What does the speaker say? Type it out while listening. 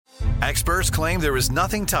Experts claim there is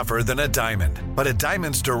nothing tougher than a diamond. But at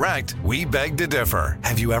Diamonds Direct, we beg to differ.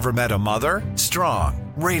 Have you ever met a mother?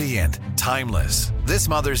 Strong, radiant, timeless. This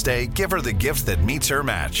Mother's Day, give her the gift that meets her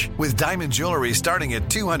match. With diamond jewelry starting at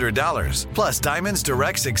 $200. Plus Diamonds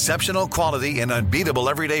Direct's exceptional quality and unbeatable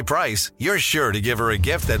everyday price, you're sure to give her a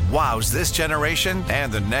gift that wows this generation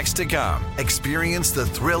and the next to come. Experience the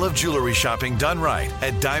thrill of jewelry shopping done right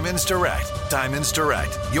at Diamonds Direct. Diamonds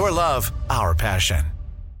Direct. Your love, our passion.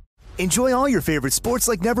 Enjoy all your favorite sports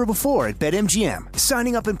like never before at BetMGM.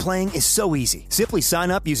 Signing up and playing is so easy. Simply sign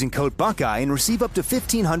up using code Buckeye and receive up to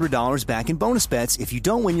 $1,500 back in bonus bets if you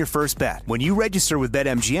don't win your first bet. When you register with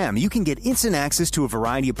BetMGM, you can get instant access to a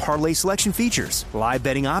variety of parlay selection features, live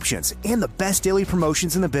betting options, and the best daily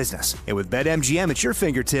promotions in the business. And with BetMGM at your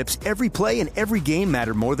fingertips, every play and every game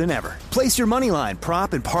matter more than ever. Place your moneyline,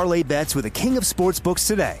 prop, and parlay bets with the king of sportsbooks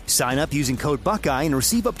today. Sign up using code Buckeye and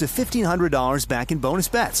receive up to $1,500 back in bonus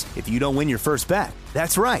bets if you don't win your first bet.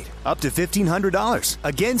 That's right, up to $1,500.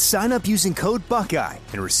 Again, sign up using code Buckeye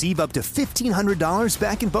and receive up to $1,500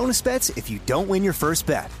 back in bonus bets if you don't win your first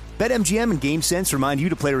bet. BetMGM and GameSense remind you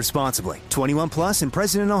to play responsibly. 21 plus and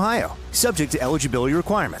present in Ohio. Subject to eligibility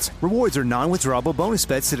requirements. Rewards are non-withdrawable bonus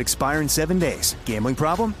bets that expire in 7 days. Gambling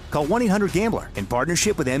problem? Call 1-800-GAMBLER in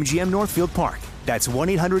partnership with MGM Northfield Park. That's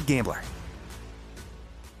 1-800-GAMBLER.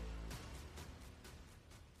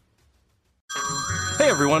 Hey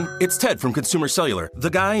everyone, it's Ted from Consumer Cellular, the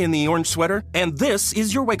guy in the orange sweater, and this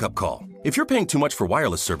is your wake-up call. If you're paying too much for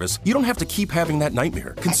wireless service, you don't have to keep having that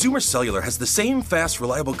nightmare. Consumer Cellular has the same fast,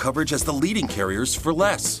 reliable coverage as the leading carriers for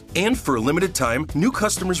less. And for a limited time, new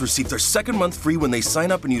customers receive their second month free when they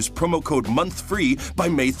sign up and use promo code MONTHFREE by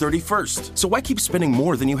May 31st. So why keep spending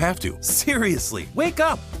more than you have to? Seriously, wake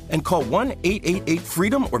up and call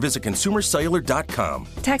 1-888-FREEDOM or visit consumercellular.com.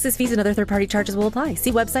 Taxes, fees, and other third-party charges will apply.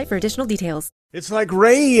 See website for additional details. It's like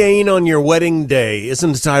rain on your wedding day.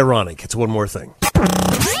 Isn't it ironic? It's one more thing.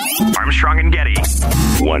 Armstrong and Getty.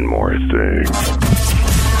 One more thing.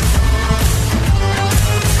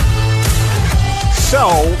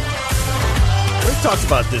 So, we've talked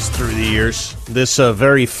about this through the years. This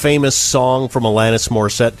very famous song from Alanis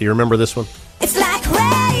Morissette. Do you remember this one? It's like rain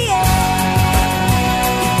on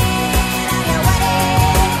your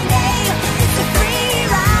wedding day. It's a free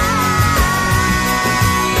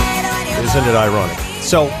ride. Isn't it ironic?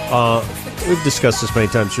 So, we've discussed this many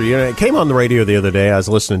times. It came on the radio the other day. I was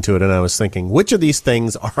listening to it, and I was thinking, which of these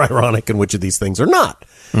things are ironic and which of these things are not?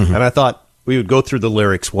 Mm-hmm. And I thought we would go through the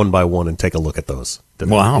lyrics one by one and take a look at those.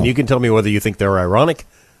 Wow. And you can tell me whether you think they're ironic,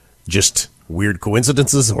 just weird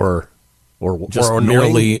coincidences, or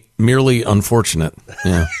merely unfortunate.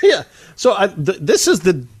 Yeah. Yeah. So this is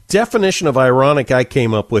the definition of ironic I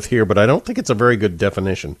came up with here, but I don't think it's a very good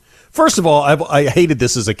definition. First of all, I hated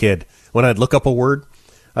this as a kid. When I'd look up a word,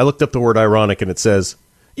 I looked up the word ironic, and it says,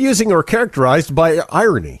 using or characterized by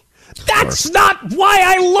irony. That's not why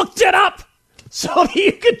I looked it up! So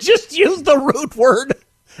you could just use the root word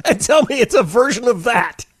and tell me it's a version of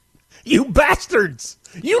that. You bastards!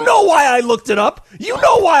 You know why I looked it up. You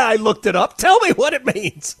know why I looked it up. Tell me what it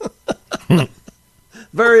means.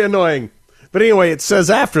 Very annoying. But anyway, it says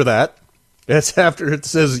after that, it's after it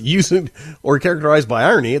says using or characterized by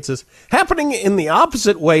irony, it says happening in the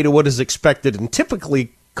opposite way to what is expected and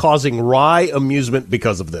typically causing wry amusement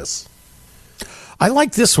because of this. I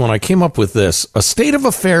like this one. I came up with this. A state of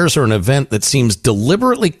affairs or an event that seems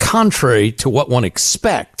deliberately contrary to what one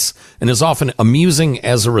expects and is often amusing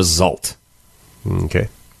as a result. Okay.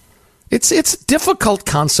 It's a difficult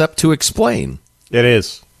concept to explain. It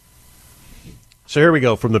is. So here we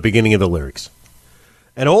go from the beginning of the lyrics.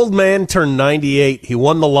 An old man turned 98. He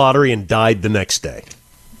won the lottery and died the next day.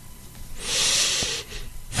 Is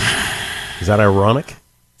that ironic?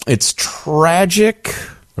 It's tragic.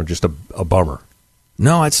 Or just a bummer?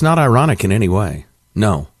 No, it's not ironic in any way.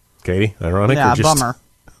 No. Katie, ironic? Yeah, or just bummer.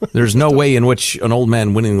 There's no way in which an old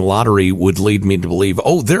man winning the lottery would lead me to believe,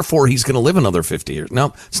 oh, therefore he's going to live another 50 years.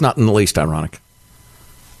 No, it's not in the least ironic.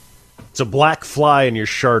 It's a black fly in your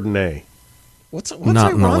Chardonnay. What's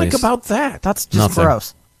ironic about that? That's just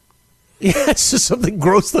gross. Yeah, it's just something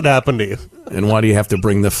gross that happened to you. And why do you have to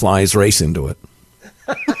bring the flies race into it?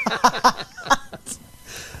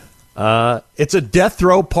 It's a death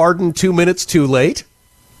row pardon 2 minutes too late.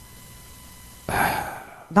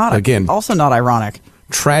 Also not ironic.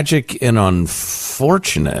 Tragic and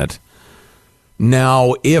unfortunate.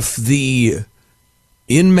 Now, if the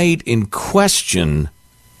inmate in question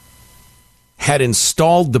had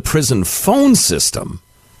installed the prison phone system,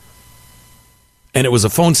 and it was a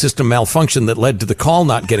phone system malfunction that led to the call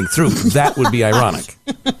not getting through, that would be ironic.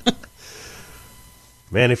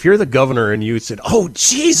 Man, if you're the governor and you said, "Oh,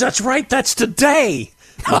 geez, that's right, that's today,"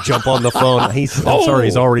 you jump on the phone. I'm sorry,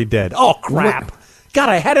 he's already dead. Oh, crap! God,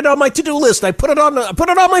 I had it on my to-do list. I put it on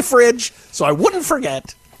my fridge so I wouldn't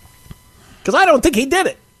forget. Because I don't think he did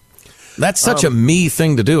it. That's such a me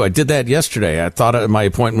thing to do. I did that yesterday. I thought my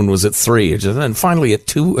appointment was at 3. And finally at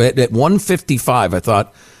 1:55, I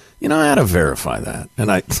thought, I had to verify that.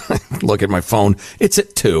 And I look at my phone. It's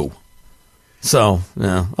at 2. So,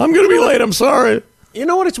 yeah, I'm going to be late. I'm sorry. You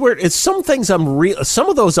know what? It's weird. It's some things some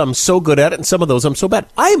of those I'm so good at it, and some of those I'm so bad.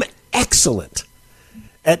 I am excellent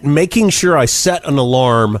at making sure I set an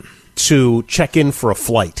alarm to check in for a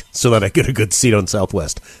flight so that I get a good seat on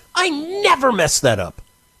Southwest. I never mess that up.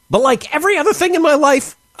 But like every other thing in my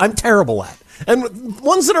life, I'm terrible at. And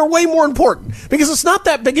ones that are way more important. Because it's not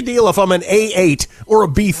that big a deal if I'm an A8 or a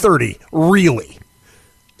B30, really.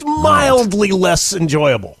 Mildly less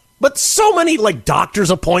enjoyable. But so many like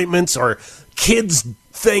doctor's appointments or kids'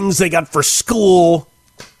 things they got for school.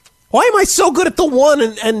 Why am I so good at the one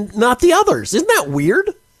and not the others? Isn't that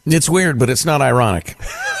weird? It's weird, but it's not ironic.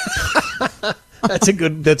 That's a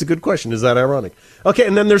good question. Is that ironic? Okay,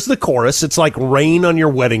 and then there's the chorus. It's like rain on your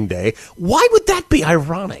wedding day. Why would that be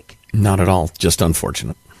ironic? Not at all. Just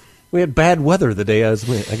unfortunate. We had bad weather the day I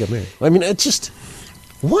got married. I mean, it's just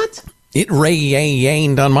what? It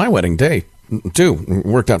rained on my wedding day too. It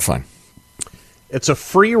worked out fine. It's a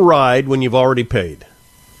free ride when you've already paid.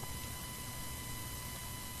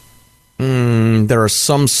 There are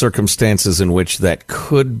some circumstances in which that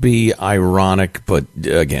could be ironic, but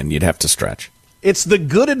again, you'd have to stretch. It's the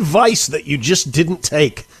good advice that you just didn't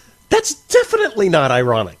take. That's definitely not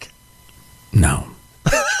ironic. No.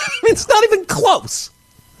 It's not even close.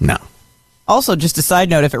 No. Also, just a side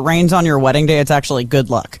note, if it rains on your wedding day, it's actually good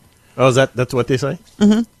luck. Oh, that's what they say?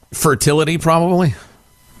 Mm-hmm. Fertility, probably.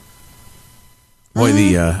 Boy,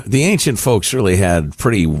 the ancient folks really had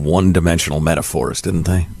pretty one-dimensional metaphors, didn't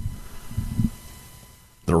they?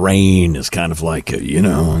 The rain is kind of like, I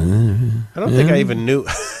don't think I even knew.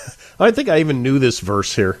 I think I even knew this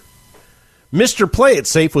verse here. Mr. Play It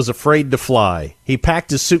Safe was afraid to fly. He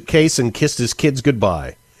packed his suitcase and kissed his kids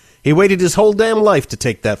goodbye. He waited his whole damn life to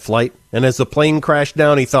take that flight, and as the plane crashed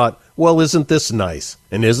down, he thought, well, isn't this nice?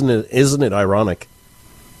 And isn't it ironic?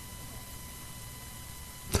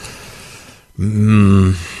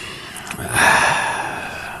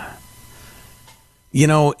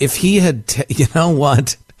 If he had,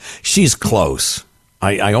 what? She's close.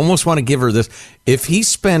 I almost want to give her this. If he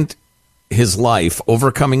spent his life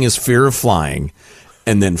overcoming his fear of flying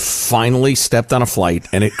and then finally stepped on a flight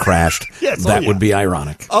and it crashed, yes, that would be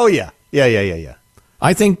ironic. Oh, yeah. Yeah.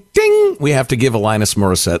 I think, ding, we have to give Alanis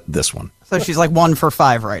Morissette this one. So she's like 1 for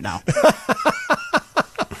 5 right now.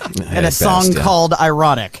 And a song called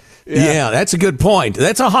Ironic. Yeah, that's a good point.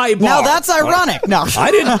 That's a high bar. Now that's ironic. No,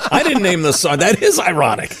 I didn't name the song. That is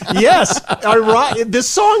ironic. Yes, this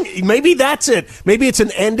song. Maybe that's it.Maybe it's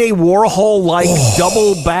an Andy Warhol like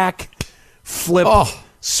double back flip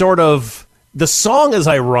sort of. The song is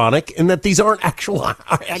ironic in that these aren't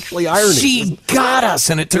actually irony. She got us,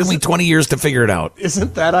 and it took me 20 years to figure it out.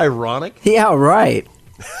 Isn't that ironic? Yeah, right.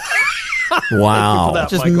 Wow,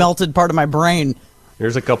 just melted part of my brain.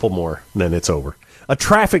 Here's a couple more, and then it's over. A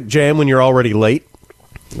traffic jam when you're already late?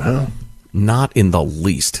 No. Not in the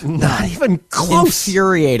least. Not even close.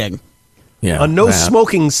 Infuriating. Yeah. A no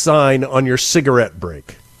smoking sign on your cigarette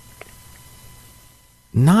break?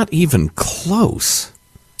 Not even close.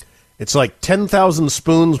 It's like 10,000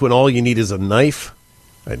 spoons when all you need is a knife.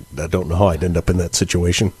 I don't know how I'd end up in that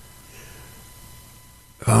situation.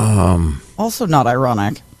 Also not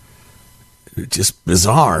ironic. Just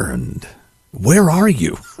bizarre. And where are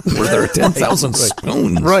you? Were there 10,000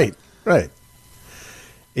 spoons? Right.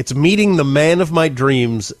 It's meeting the man of my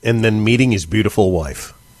dreams and then meeting his beautiful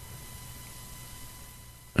wife.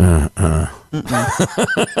 This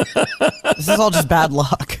is all just bad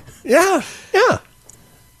luck. Yeah.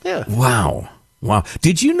 Wow.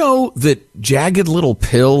 Did you know that Jagged Little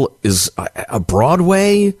Pill is a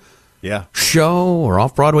Broadway show or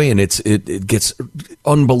off Broadway, and it gets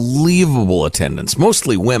unbelievable attendance,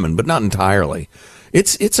 mostly women, but not entirely.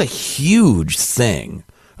 It's a huge thing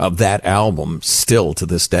of that album still to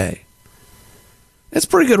this day. It's a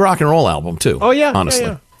pretty good rock and roll album too. Oh yeah,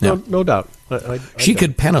 honestly, yeah. No doubt. She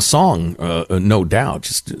could pen a song, no doubt.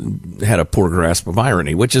 Just had a poor grasp of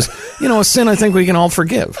irony, which is a sin I think we can all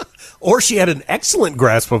forgive. Or she had an excellent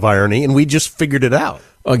grasp of irony, and we just figured it out.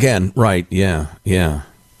 Again, right? Yeah.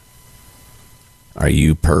 Are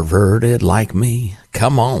you perverted like me?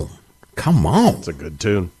 Come on. It's a good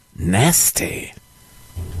tune. Nasty.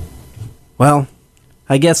 Well,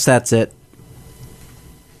 I guess that's it.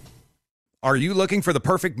 Are you looking for the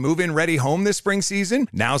perfect move-in ready home this spring season?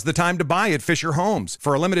 Now's the time to buy at Fisher Homes.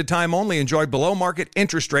 For a limited time only, enjoy below-market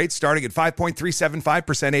interest rates starting at 5.375%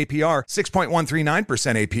 APR,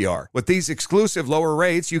 6.139% APR. With these exclusive lower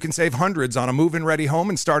rates, you can save hundreds on a move-in ready home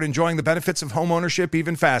and start enjoying the benefits of home ownership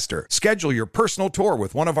even faster. Schedule your personal tour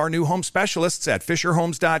with one of our new home specialists at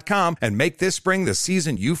FisherHomes.com and make this spring the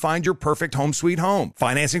season you find your perfect home sweet home.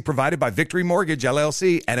 Financing provided by Victory Mortgage,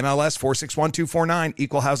 LLC, NMLS 461249,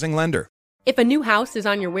 Equal Housing Lender. If a new house is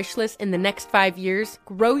on your wish list in the next 5 years,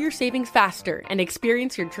 grow your savings faster and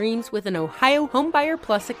experience your dreams with an Ohio Homebuyer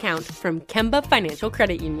Plus account from Kemba Financial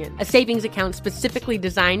Credit Union. A savings account specifically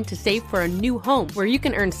designed to save for a new home where you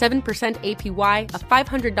can earn 7% APY,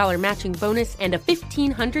 a $500 matching bonus, and a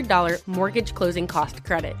 $1,500 mortgage closing cost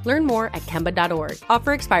credit. Learn more at Kemba.org.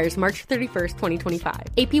 Offer expires March 31st, 2025.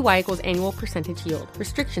 APY equals annual percentage yield.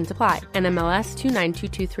 Restrictions apply. NMLS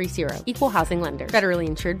 292230. Equal housing lender. Federally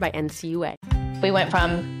insured by NCUA. We went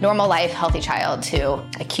from normal life, healthy child to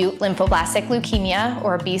acute lymphoblastic leukemia,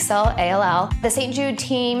 or B-cell ALL. The St. Jude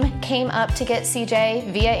team came up to get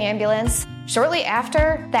CJ via ambulance. Shortly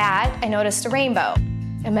after that, I noticed a rainbow.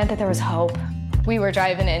 It meant that there was hope. We were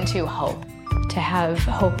driving into hope. To have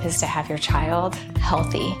hope is to have your child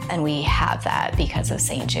healthy, and we have that because of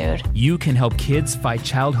St. Jude. You can help kids fight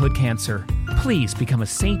childhood cancer. Please become a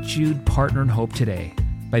St. Jude Partner in Hope today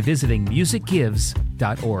by visiting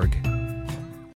musicgives.org.